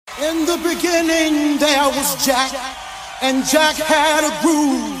In the beginning there was Jack, and Jack had a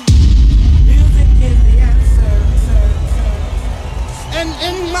groove. Music is the answer. And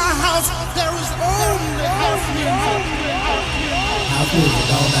in my house there is only house music. House music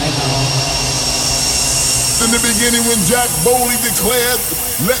all night long. In the beginning when Jack boldly declared,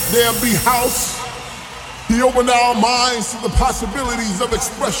 "Let there be house," he opened our minds to the possibilities of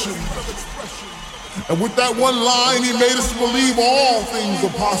expression. And with that one line, he made us believe all things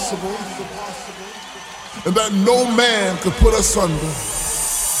are possible, and that no man could put us under.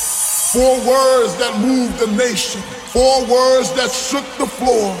 4 words that moved the nation, 4 words that shook the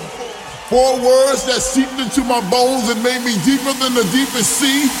floor, 4 words that seeped into my bones and made me deeper than the deepest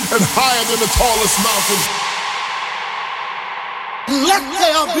sea and higher than the tallest mountain. Let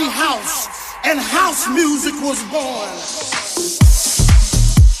there be house, and house music was born.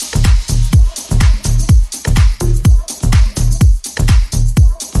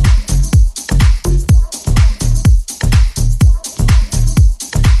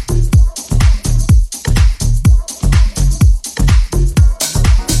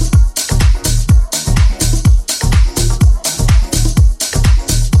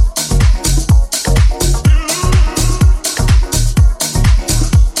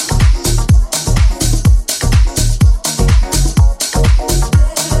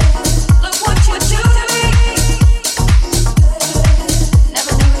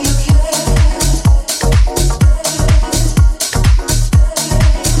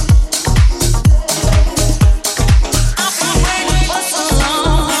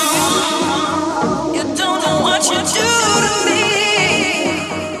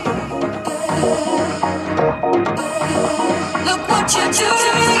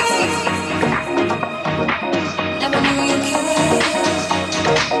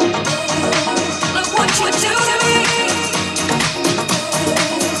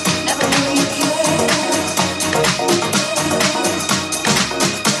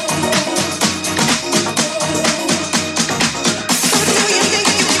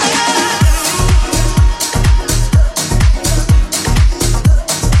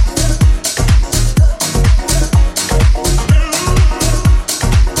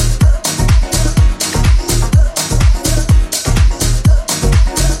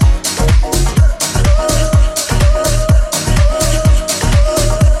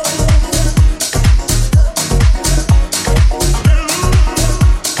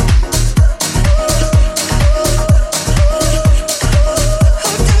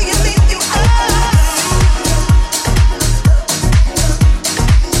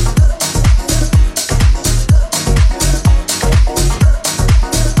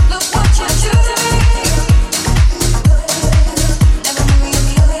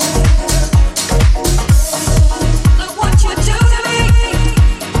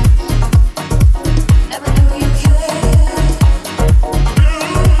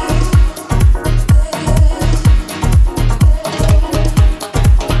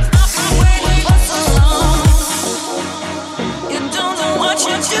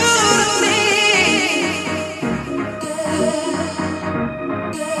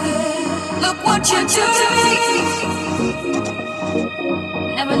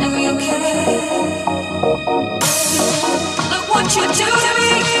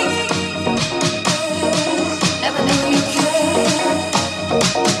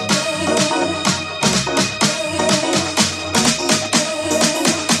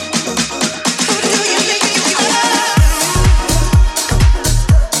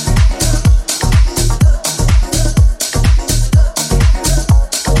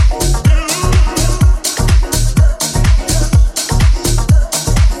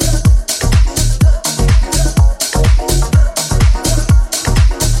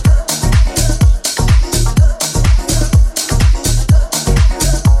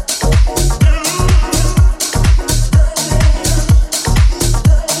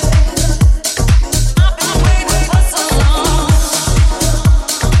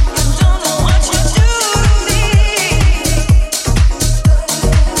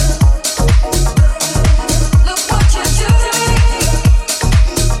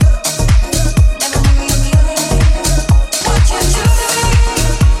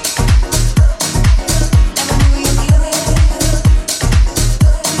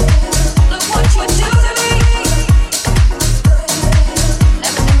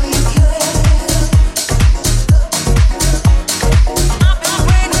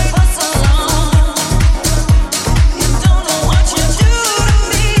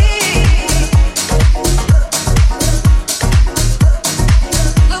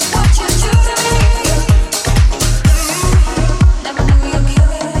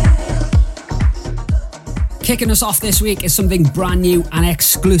 Kicking us off this week is something brand new and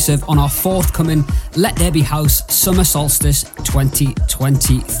exclusive on our forthcoming Let There Be House Summer Solstice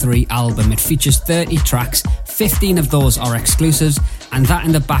 2023 album. It features 30 tracks, 15 of those are exclusives, and that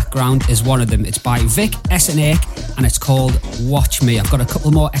in the background is one of them. It's by Vic Essenake and it's called Watch Me. I've got a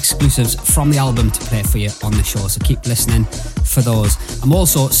couple more exclusives from the album to play for you on the show, so keep listening for those. I'm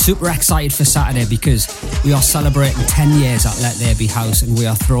also super excited for Saturday because we are celebrating 10 years at Let There Be House, and we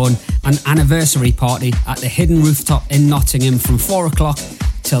are throwing an anniversary party at the Hidden Rooftop in Nottingham from 4 o'clock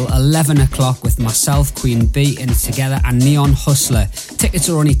till 11 o'clock with myself, Queen B, in Together and Neon Hustler. Tickets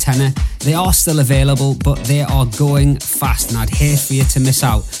are only tenner. They are still available, but they are going fast, and I'd hate for you to miss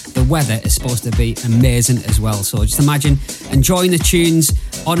out. The weather is supposed to be amazing as well, so just imagine enjoying the tunes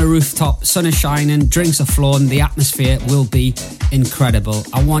on a rooftop, sun is shining, drinks are flowing, the atmosphere will be incredible.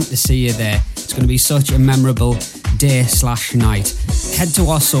 I want to see you there. It's going to be such a memorable day/night. Head to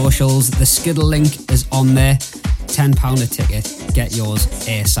our socials, the Skiddle link is on there. £10 a ticket, get yours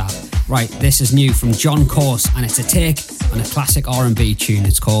ASAP. Right, this is new from John Course, and it's a take on a classic R&B tune.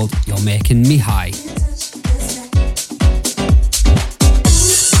 It's called You're Making Me High.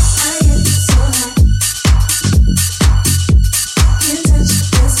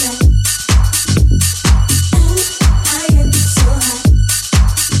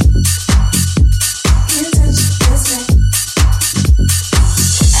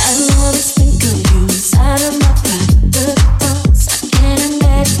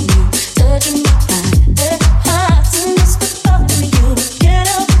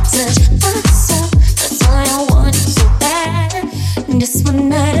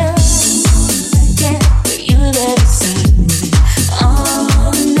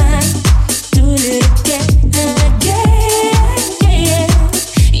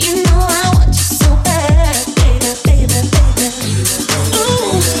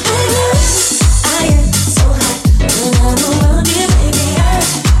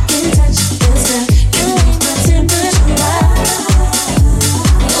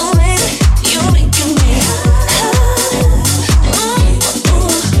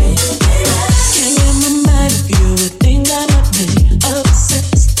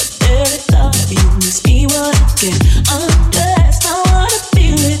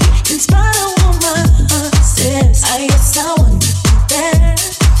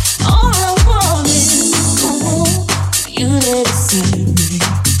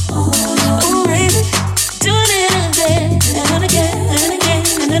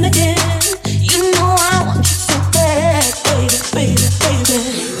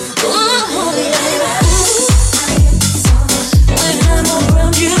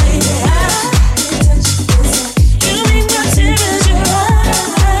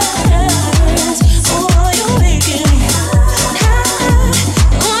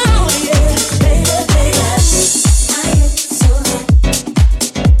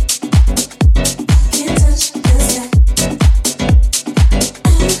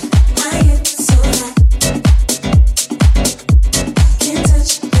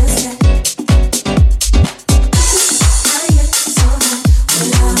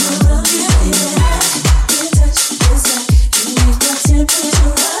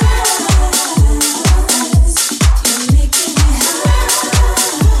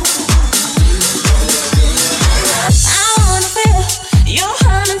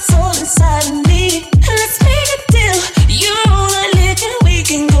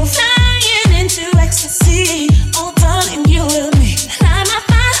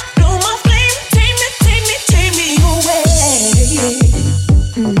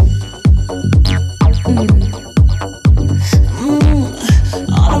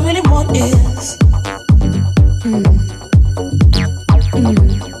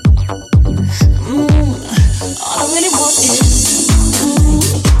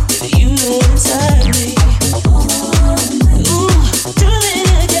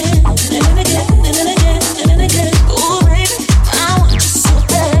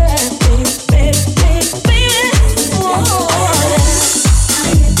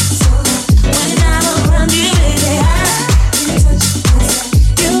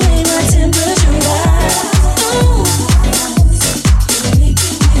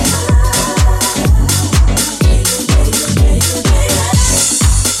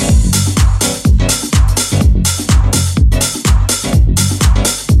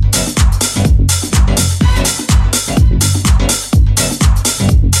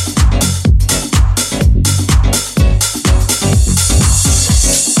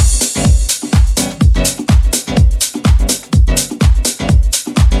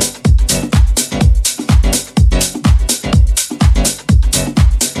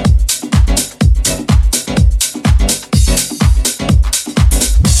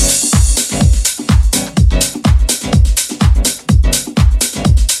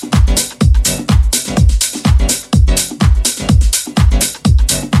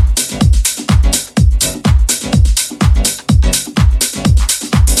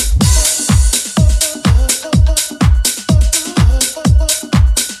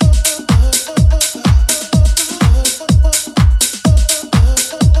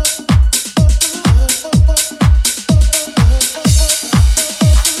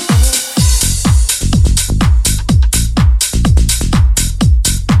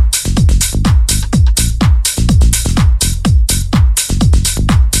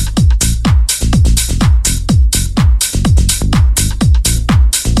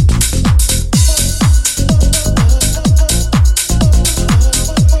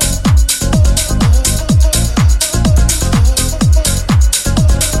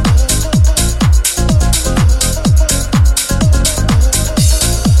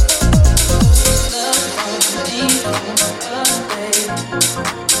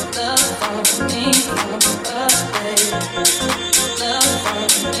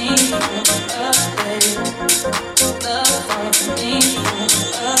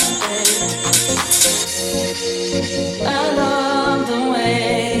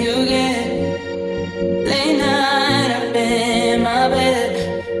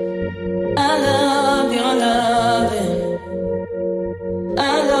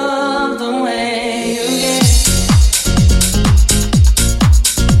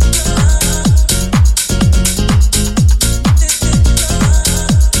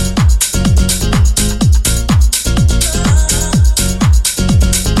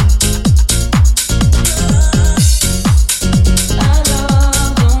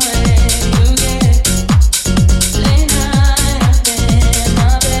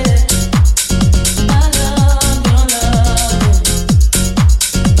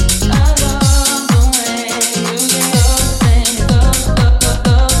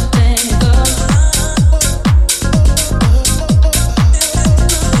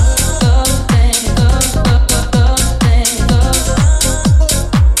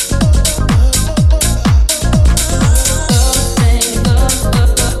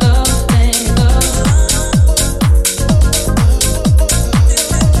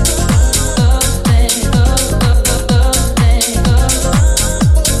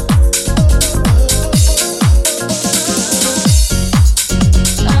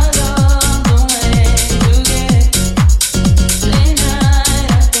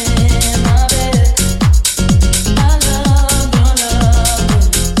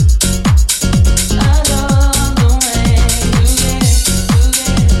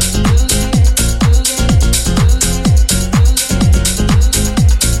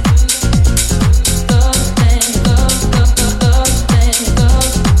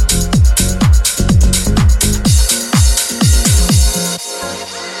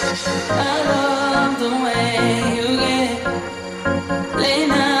 Late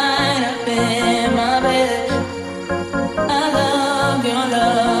night up in my bed. I love your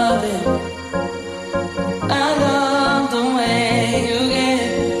loving. I love the way you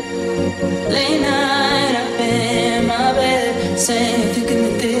get. Late night up in my bed, saying, thinking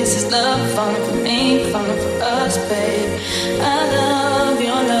that this is love, falling for me, falling for us, babe. I love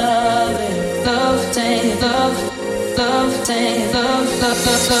your loving, love, take love, love, take love, love,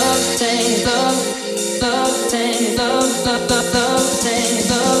 love, love, take love, love, take love, love, love, love, take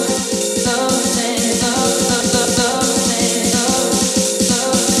love, love, take love, love, love, love, take love,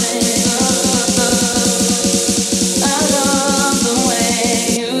 love, take love, love, love. I love the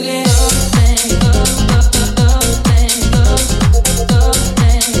way you get. Take love, love, love, take love, love,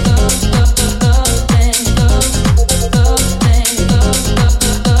 take love, love, love, take love, love, take love,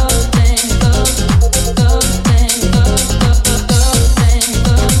 love, love, take love, love, take love, love, love, take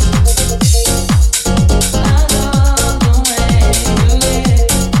love. I love the way you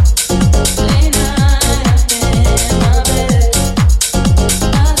get.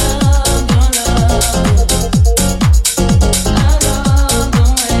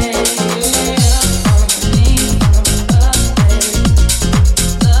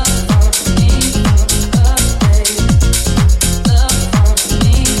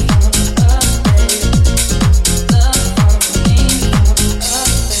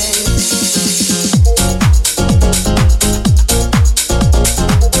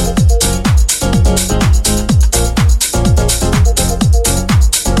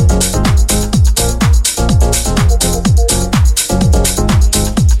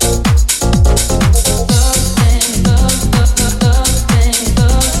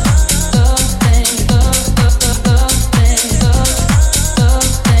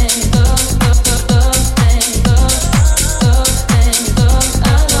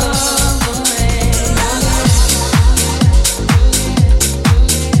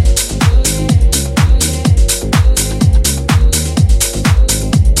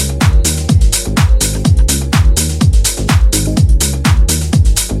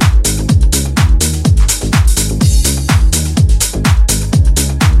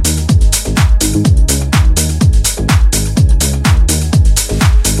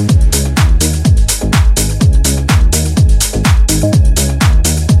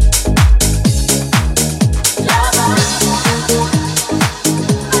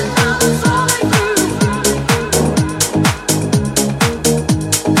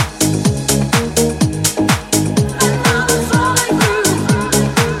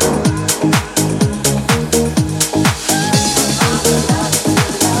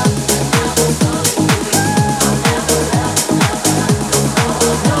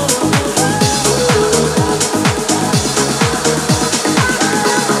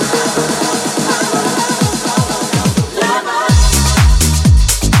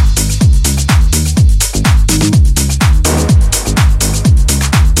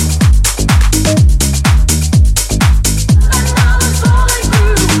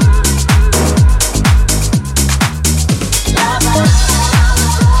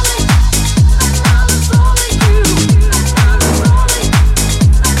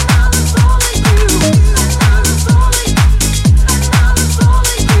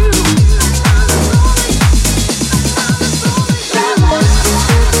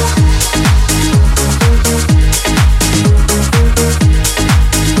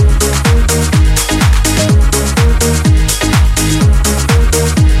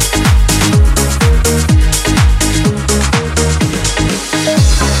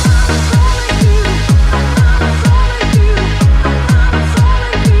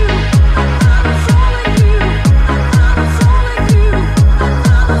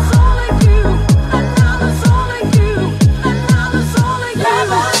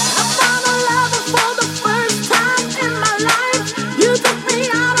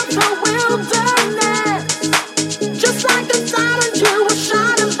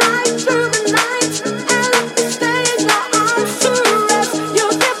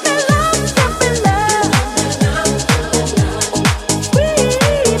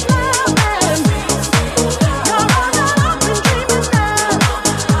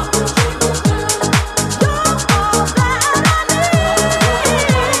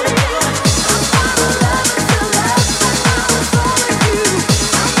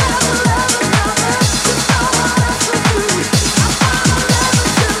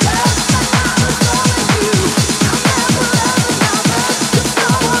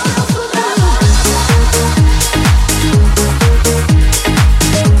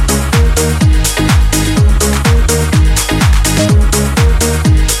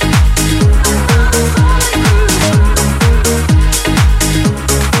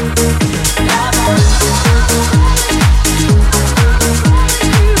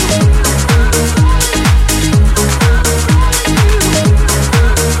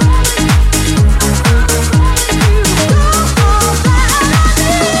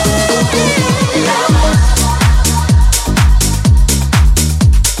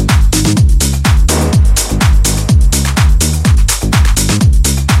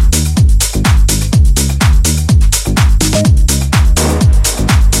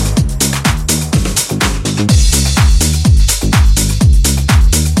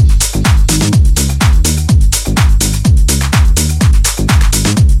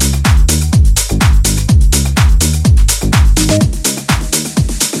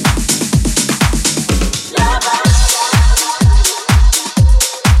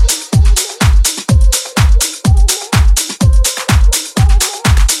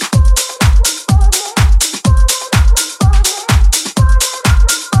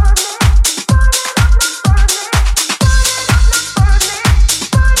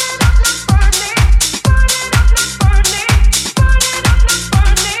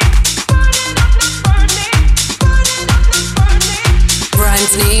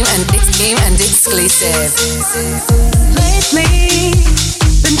 It's new and exclusive. Lately,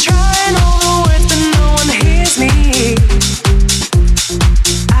 been trying all the words, but no one hears me.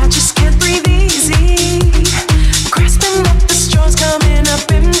 I just can't breathe easy. Grasping at the straws, coming up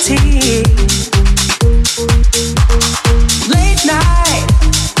empty. Late night,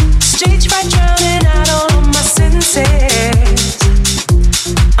 stage fright, drowning out all of my senses.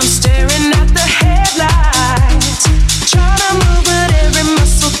 I'm staring at the headlights, trying to move, but every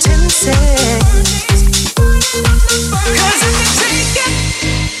muscle tenses. 'Cause I can take it,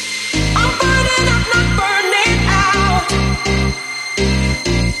 I'm burning up, not burning out.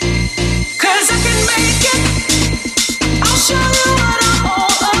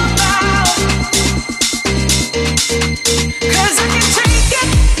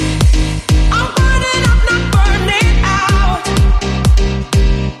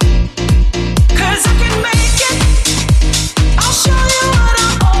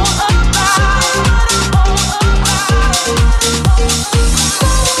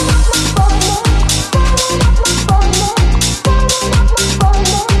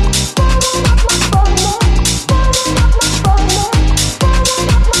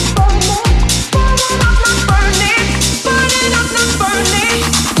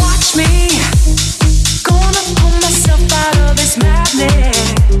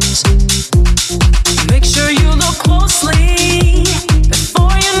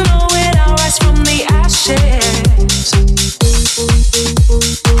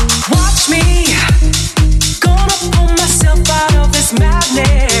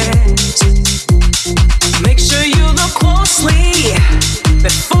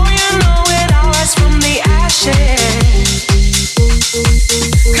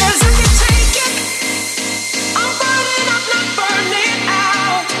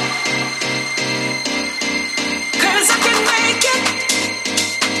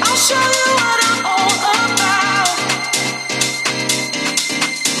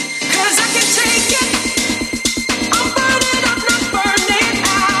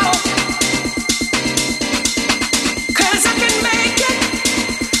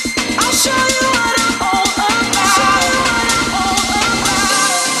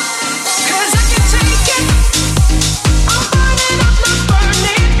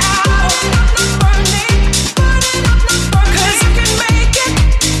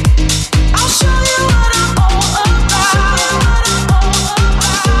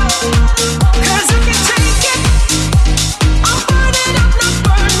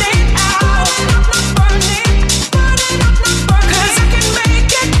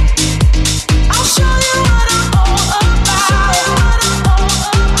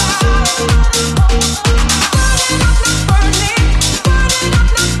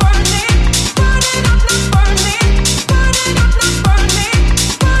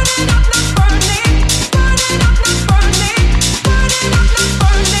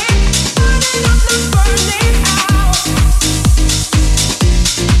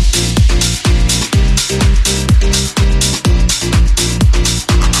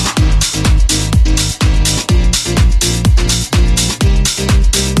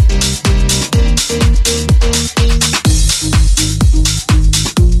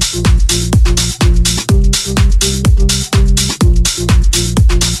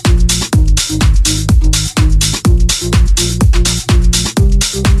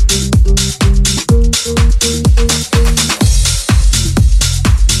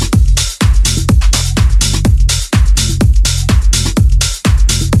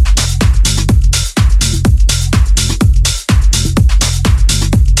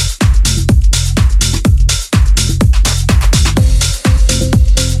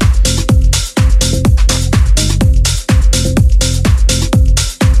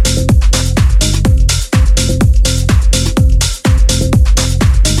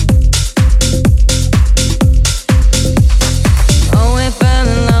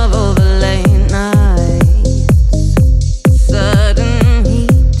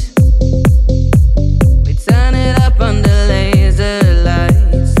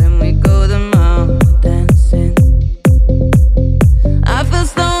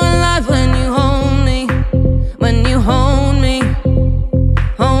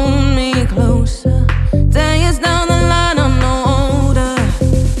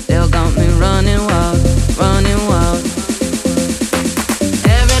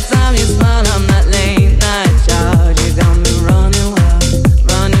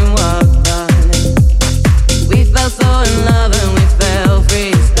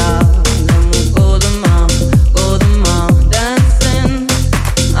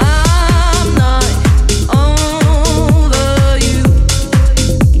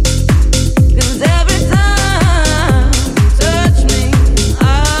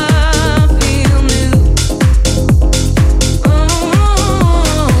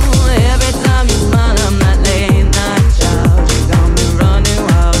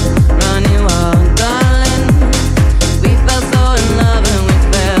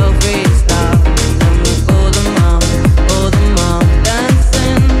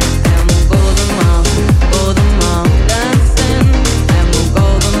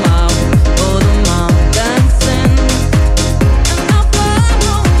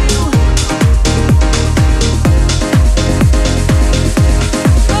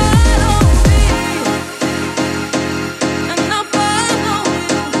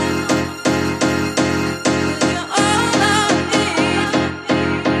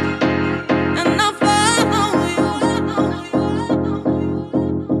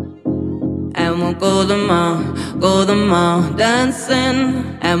 the mile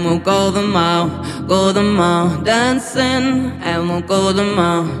dancing, and we'll go the mile dancing, and we'll go the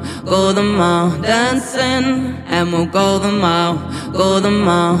mile dancing, and we'll go the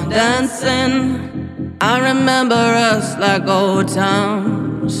mile dancing. I remember us like old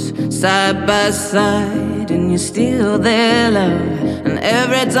times, side by side, and you're still there, love. And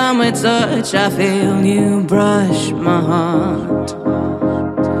every time we touch, I feel you brush my heart.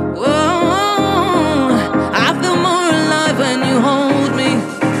 Whoa, I feel more alive when you hold me,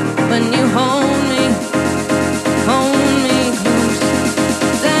 when you hold me close.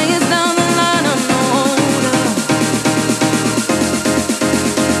 Days down the line, I'm no older.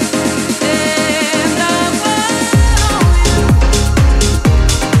 And I follow you,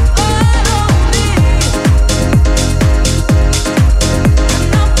 follow me.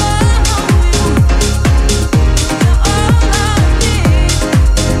 And I follow you, you're all I need.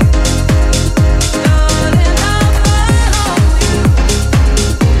 Darling, I follow you,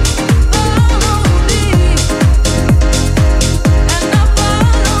 follow me. And I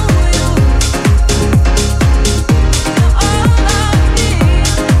follow you, you're all I need.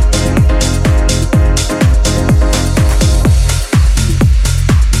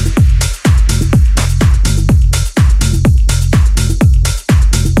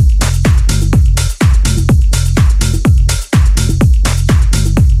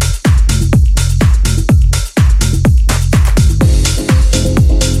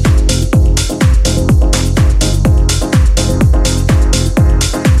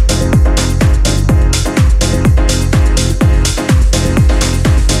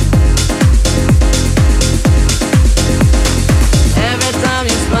 Every time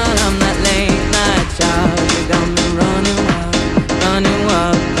you smile, I'm that late night child. You got me running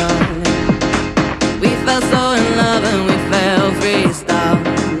wild, darling. We fell so in love and we fell freestyle.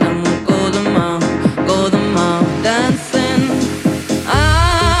 And we'll go the mile dancing.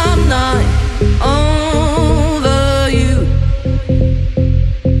 I'm not over you,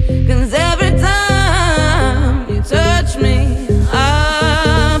 'cause every time you touch me,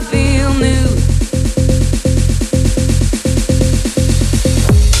 I feel new.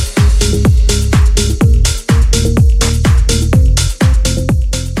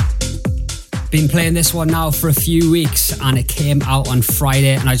 Been playing this one now for a few weeks and it came out on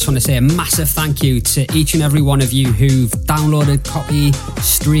Friday, and I just want to say a massive thank you to each and every one of you who've downloaded, copied,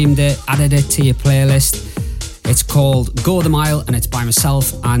 streamed it, added it to your playlist. It's called Go the Mile and it's by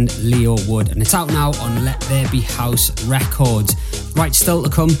myself and Leo Wood, and it's out now on Let There Be House Records. Right, still to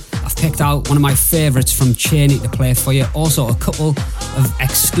come, I've picked out one of my favourites from Cheney to play for you. Also a couple of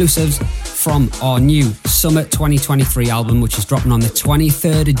exclusives from our new Summer 2023 album, which is dropping on the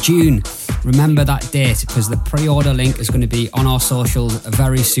 23rd of June. Remember that date because the pre-order link is going to be on our socials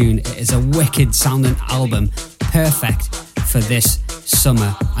very soon. It is a wicked sounding album, perfect for this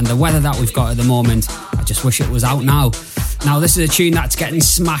summer. And the weather that we've got at the moment, I just wish it was out now. Now, this is a tune that's getting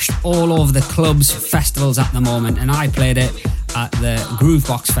smashed all over the clubs, festivals at the moment, and I played it at the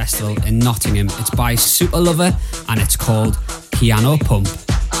Groovebox Festival in Nottingham. It's by Super Lover and it's called Piano Pump.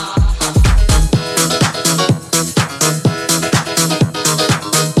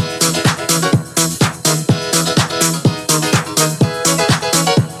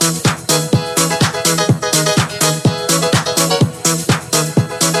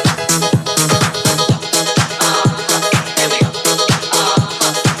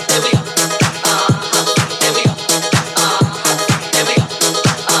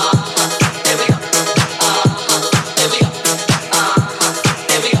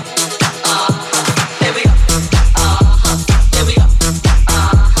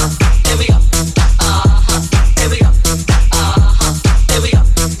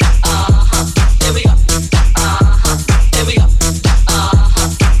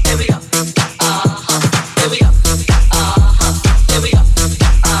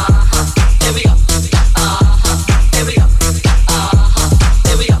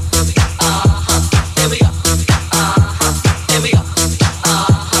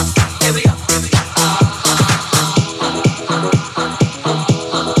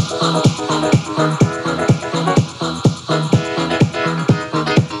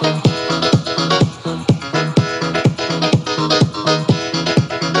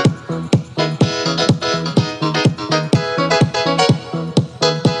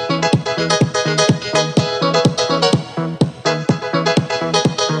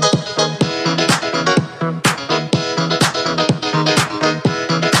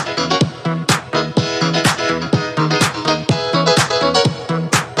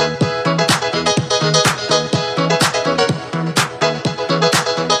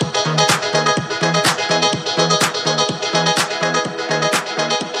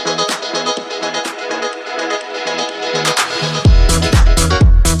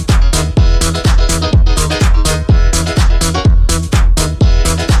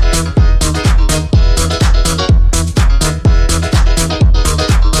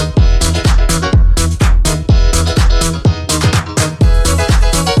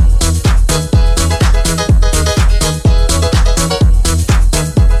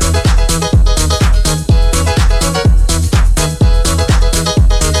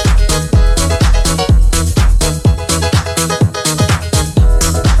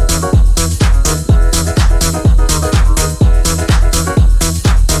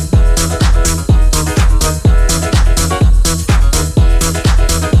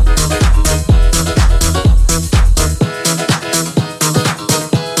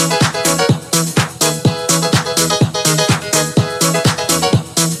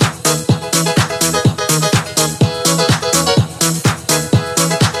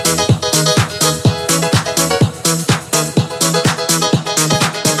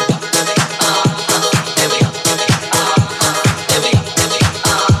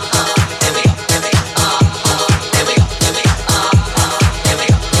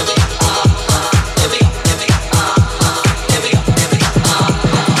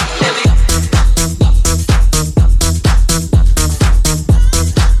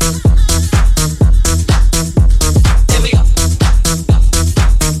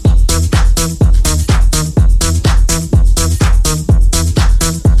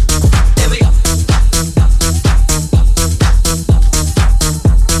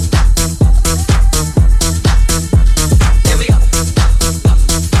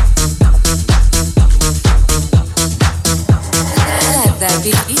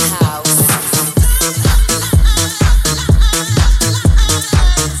 LTBH House.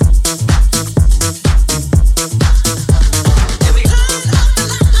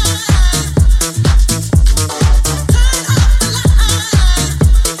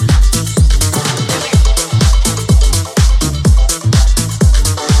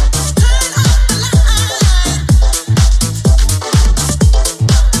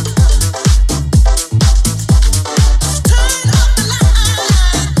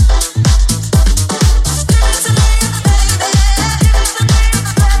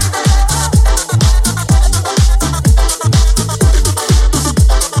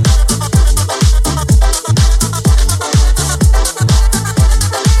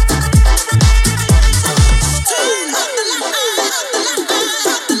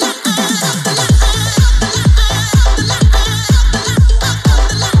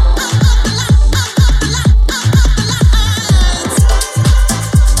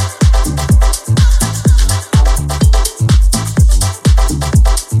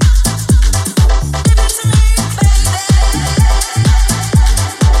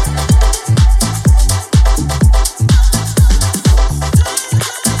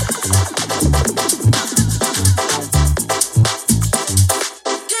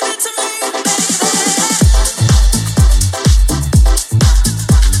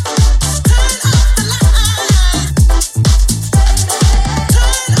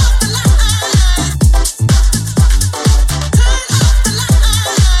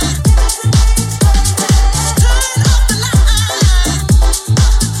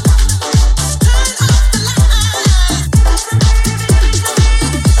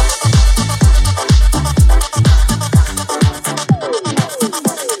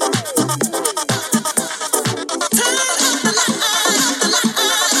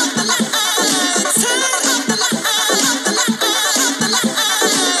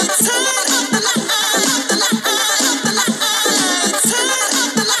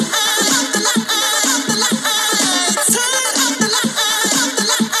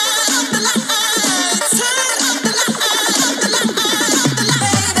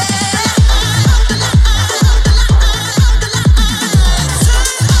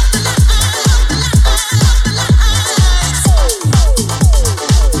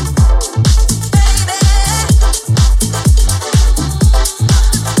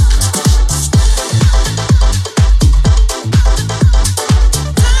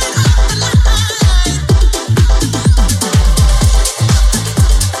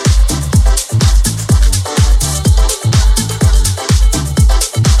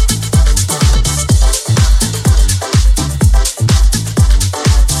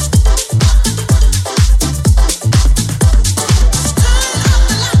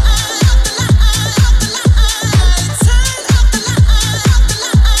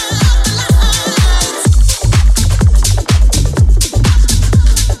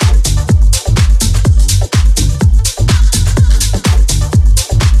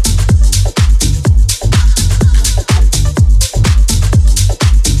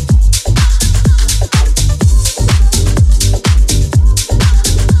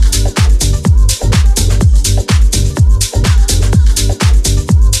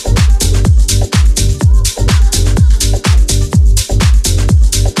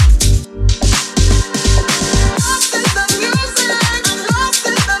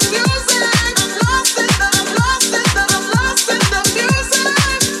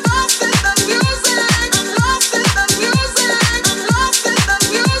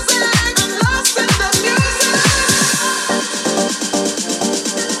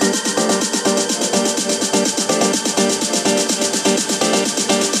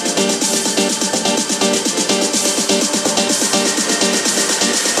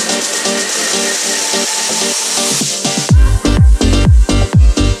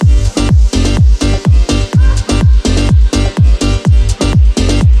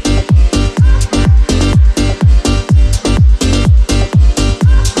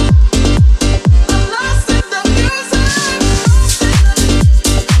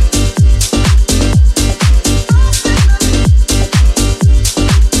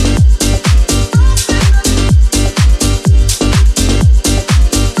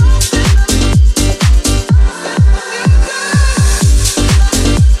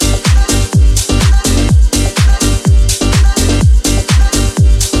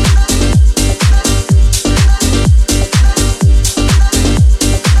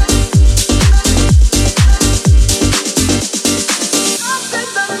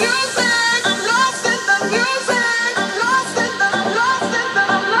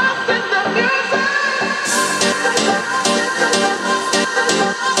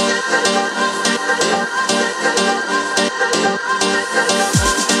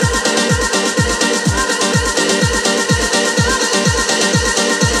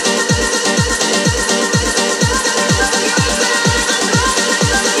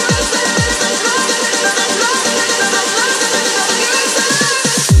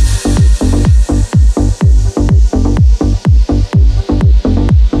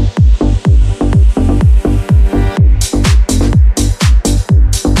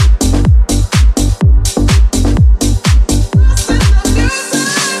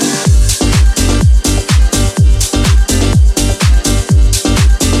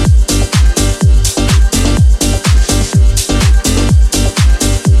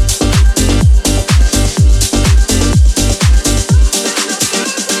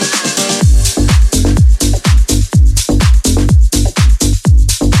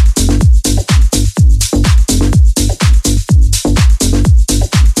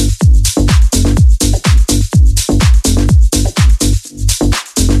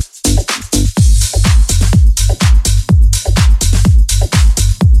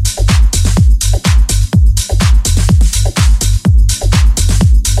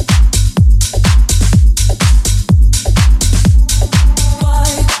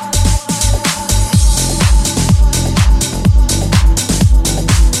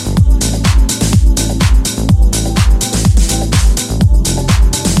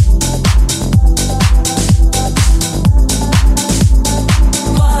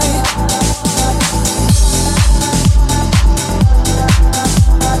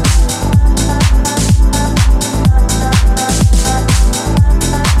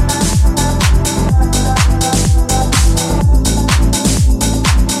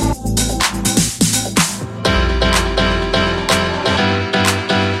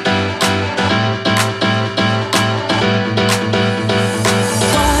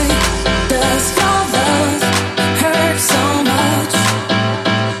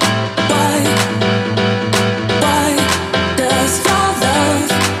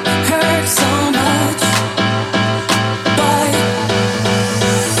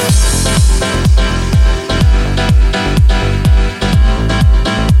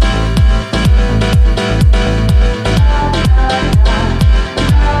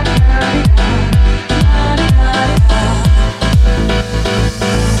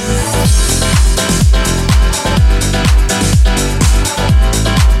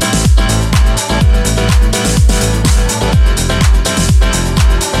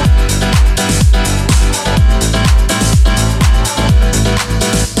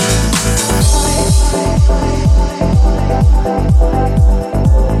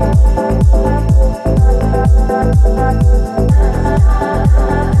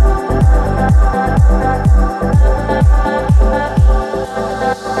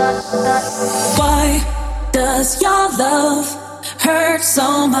 your love hurt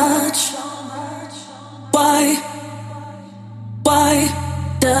so much? Why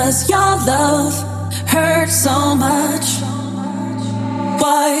does your love hurt so much?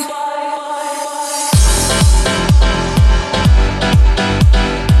 Why?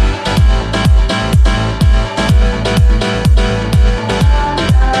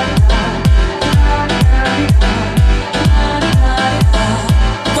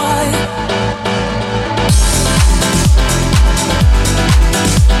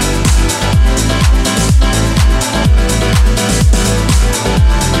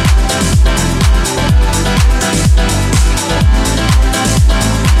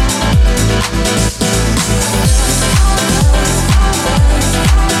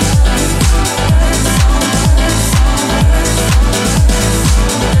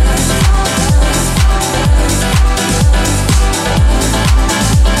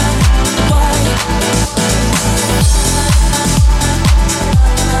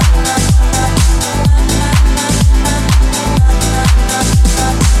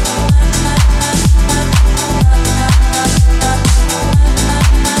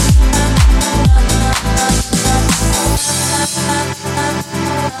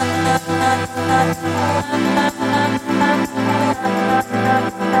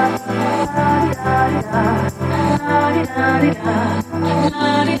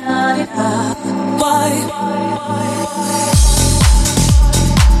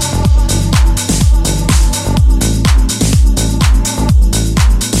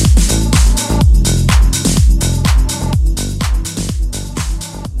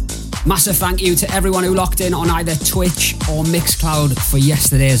 Massive thank you to everyone who locked in on either Twitch or Mixcloud for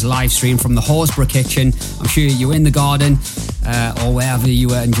yesterday's live stream from the Horsborough kitchen. I'm sure you were in the garden or wherever you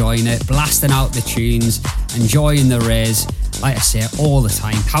were enjoying it, blasting out the tunes, enjoying the rays. Like I say all the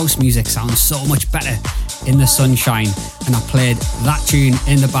time, house music sounds so much better in the sunshine, and I played that tune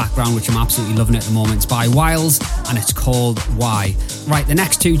in the background, which I'm absolutely loving at the moment. It's by Wiles and it's called Why. Right, the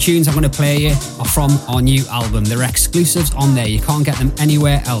next two tunes I'm going to play you are from our new album. They're exclusives on there, you can't get them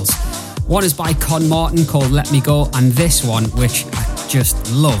anywhere else. One is by Con Martin called Let Me Go, and this one, which I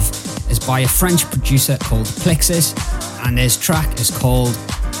just love, is by a French producer called Plexus, and his track is called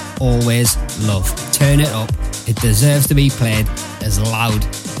Always Love. Turn it up, it deserves to be played as loud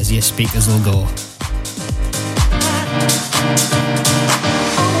as your speakers will go.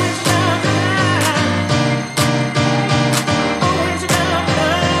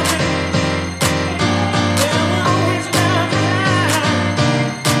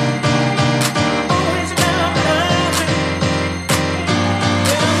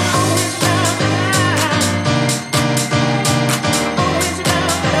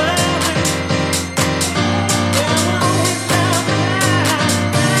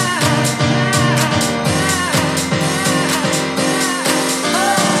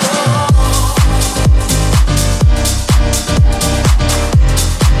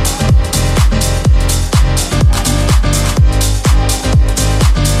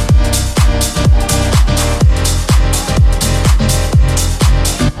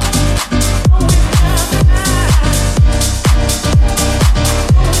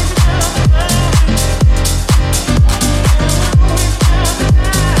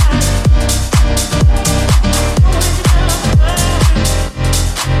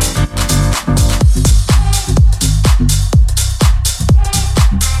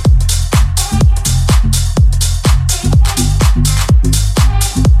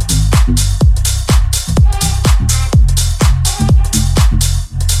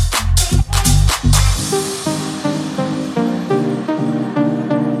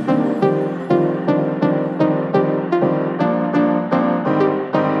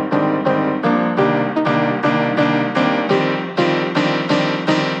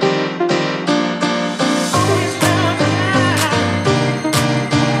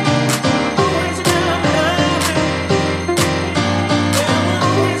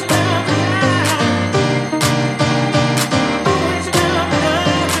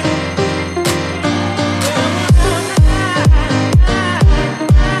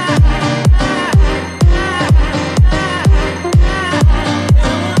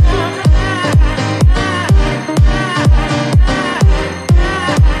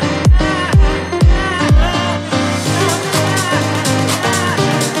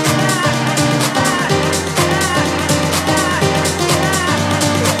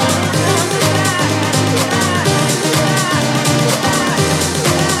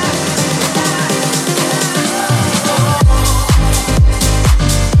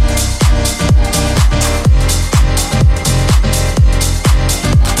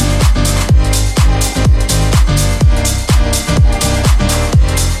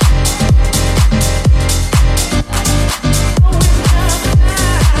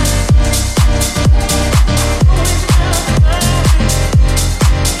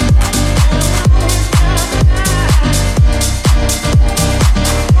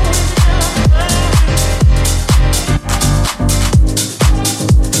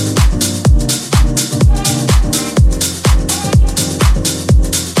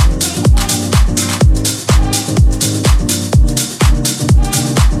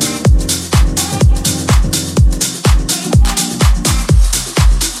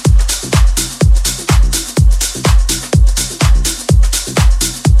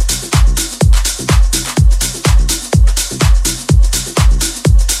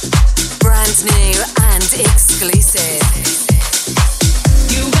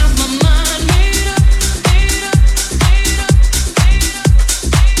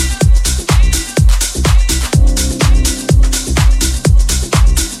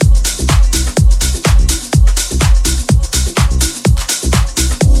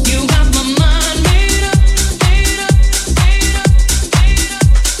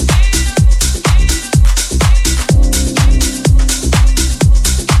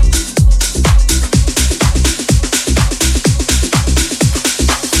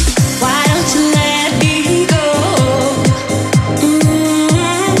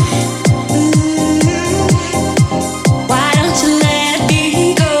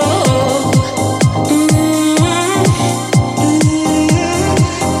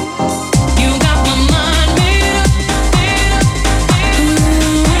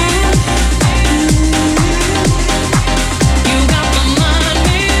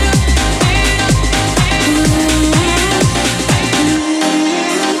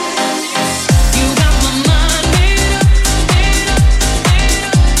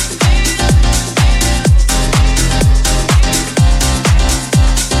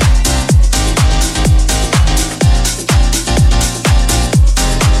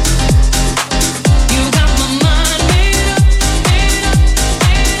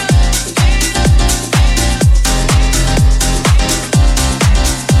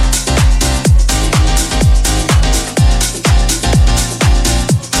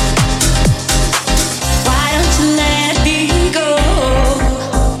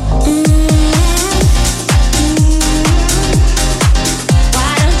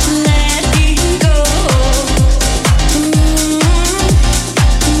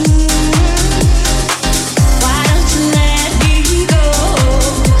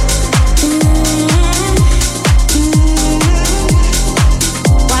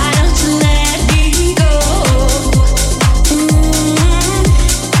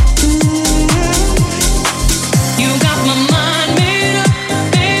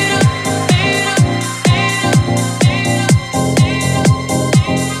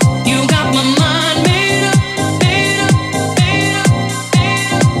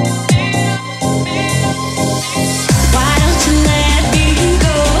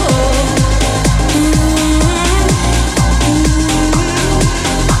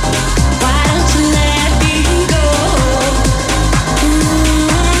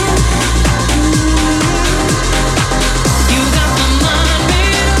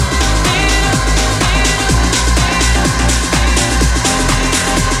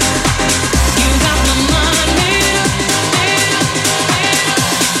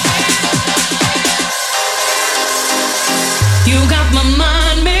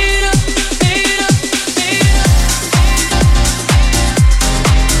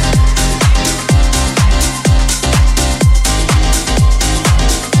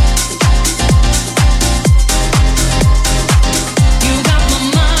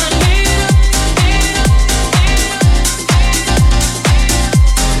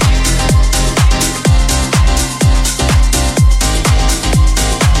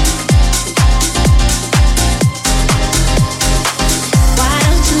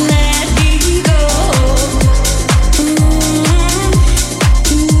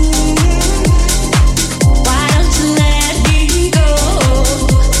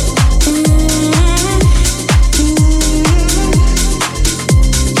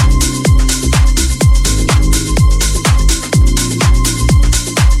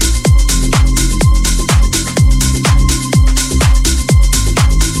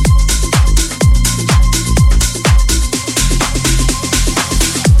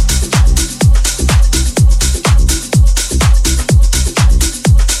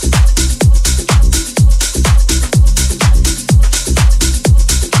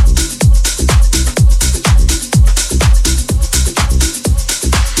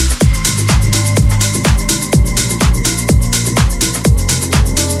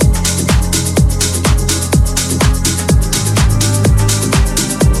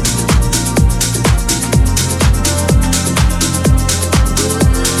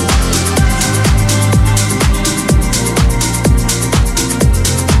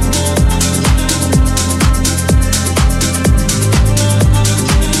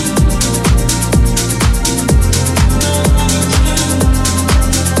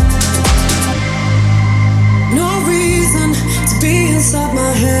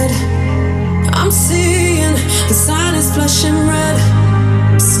 head. I'm seeing the sign is flashing red.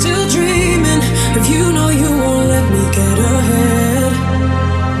 Still dreaming of you, know you won't let me get ahead.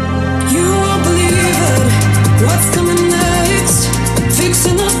 You won't believe it, what's coming next.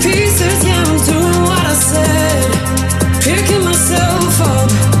 Fixing those pieces, yeah, I'm doing what I said. Picking myself up,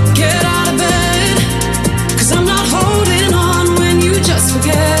 get out of bed. Cause I'm not holding on when you just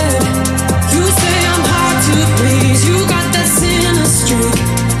forget. You say I'm hard to please, you got that sinner streak.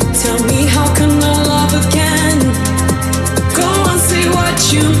 Tell me how can I love again? Go on, say what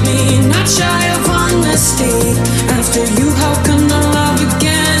you mean, not shy of honesty. After you, how can I love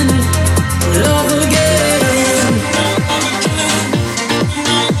again? Love again.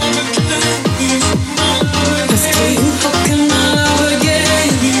 After you, how can I love again?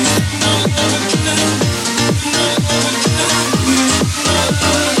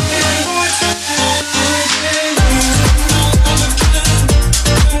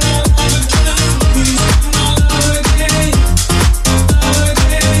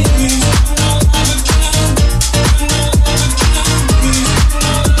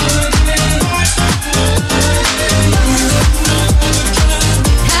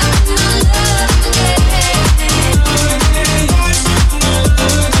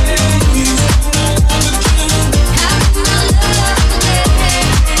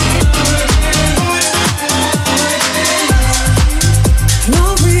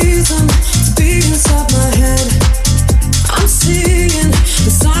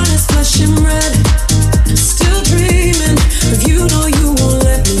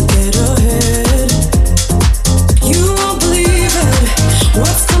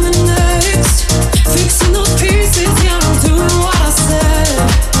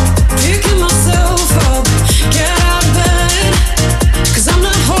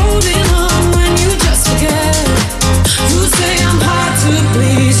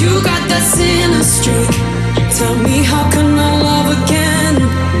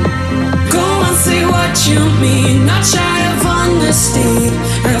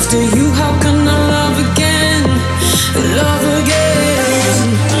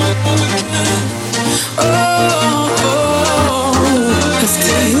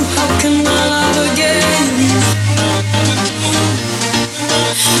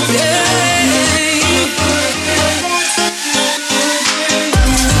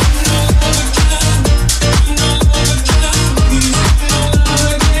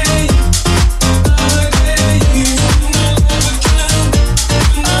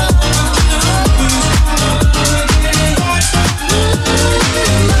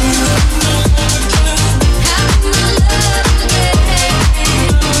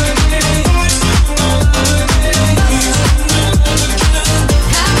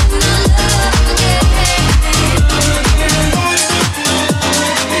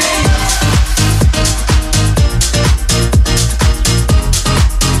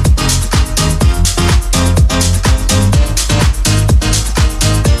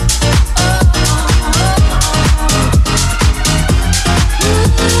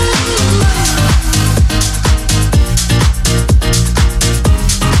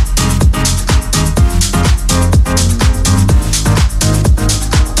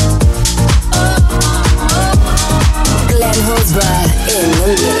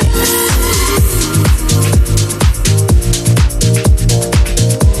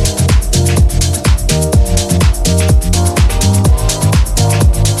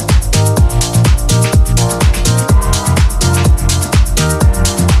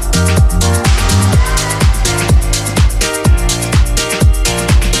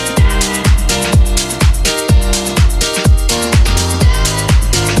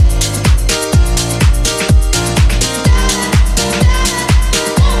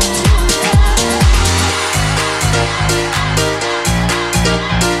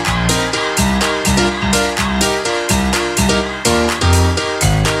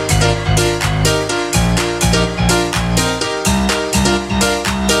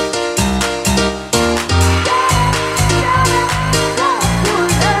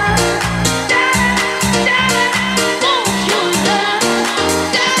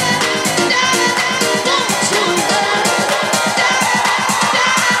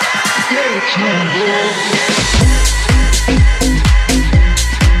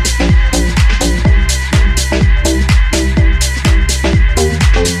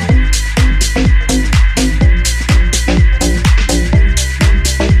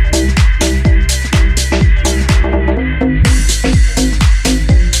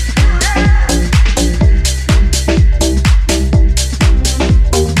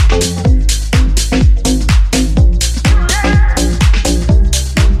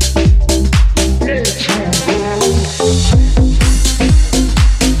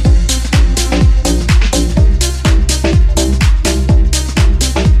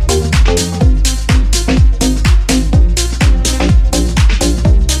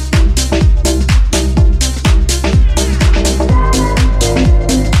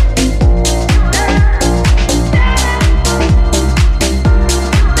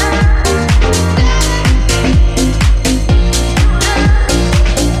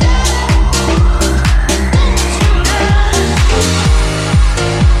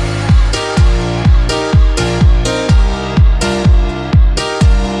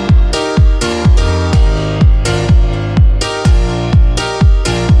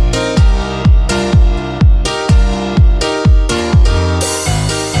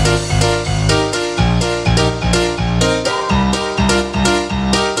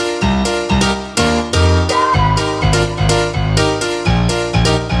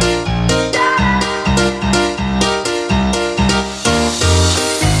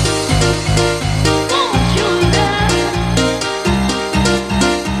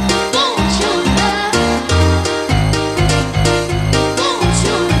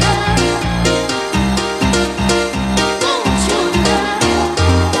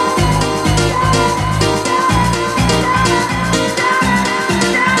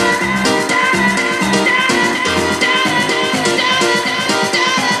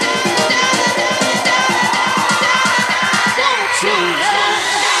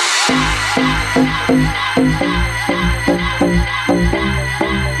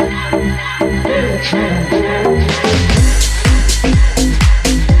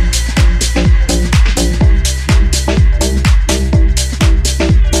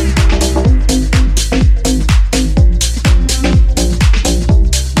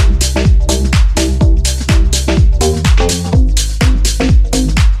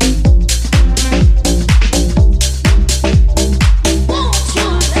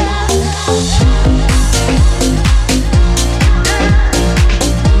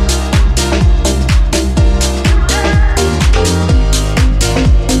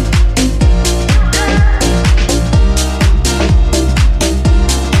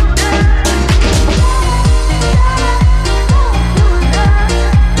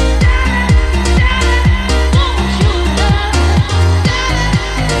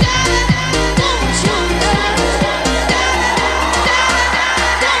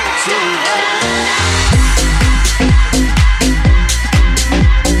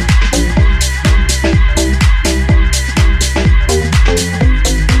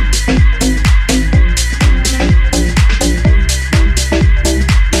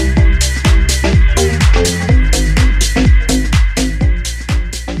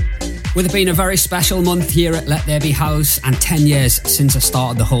 With it being a very special month here at Let There Be House and 10 years since I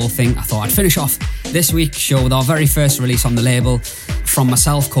started the whole thing, I thought I'd finish off this week's show with our very first release on the label from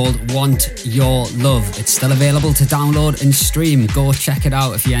myself called Want Your Love. It's still available to download and stream. Go check it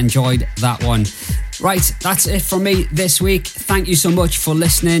out if you enjoyed that one. Right, that's it from me this week. Thank you so much for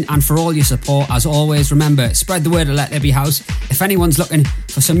listening and for all your support. As always, remember, spread the word at Let There Be House. If anyone's looking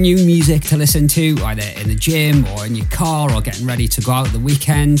for some new music to listen to, either in the gym or in your car or getting ready to go out the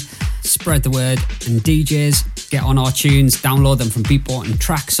weekend, spread the word. And DJs, get on our tunes, download them from Beatport and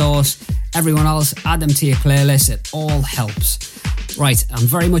Tracksource. Everyone else, add them to your playlist. It all helps. Right, I'm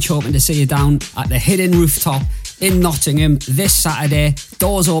very much hoping to see you down at the Hidden Rooftop in Nottingham this Saturday.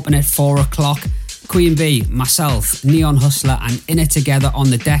 Doors open at 4 o'clock. Queen Bee, myself, Neon Hustler and In It Together on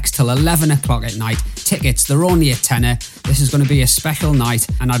the decks till 11 o'clock at night. Tickets, they're only a tenner. This is going to be a special night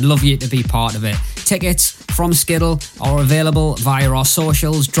and I'd love you to be part of it. Tickets from Skiddle are available via our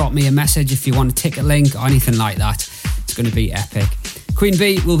socials. Drop me a message if you want a ticket link or anything like that. It's going to be epic. Queen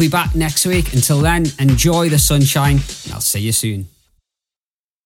Bee will be back next week. Until then, enjoy the sunshine and I'll see you soon.